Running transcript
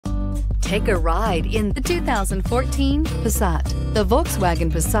Take a ride in the 2014 Passat. The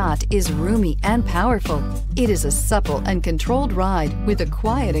Volkswagen Passat is roomy and powerful. It is a supple and controlled ride with a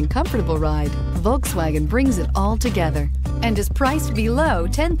quiet and comfortable ride. Volkswagen brings it all together and is priced below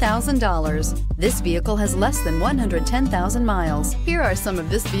 $10,000. This vehicle has less than 110,000 miles. Here are some of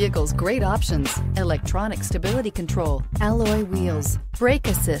this vehicle's great options: electronic stability control, alloy wheels, brake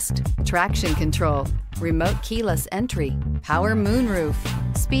assist, traction control, remote keyless entry, power moonroof,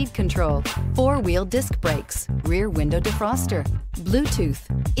 speed control, four-wheel disc brakes, rear window defroster, Bluetooth.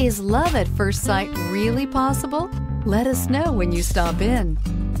 Is love at first sight really possible? Let us know when you stop in.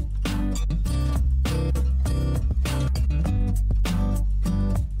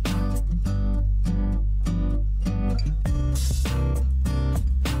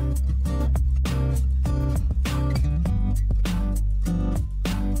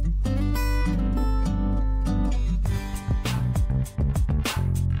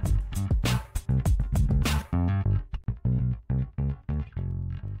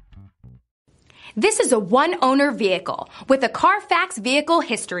 This is a one-owner vehicle with a CARFAX Vehicle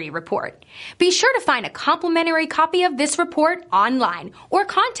History Report. Be sure to find a complimentary copy of this report online or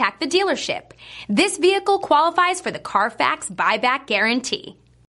contact the dealership. This vehicle qualifies for the CARFAX Buyback Guarantee.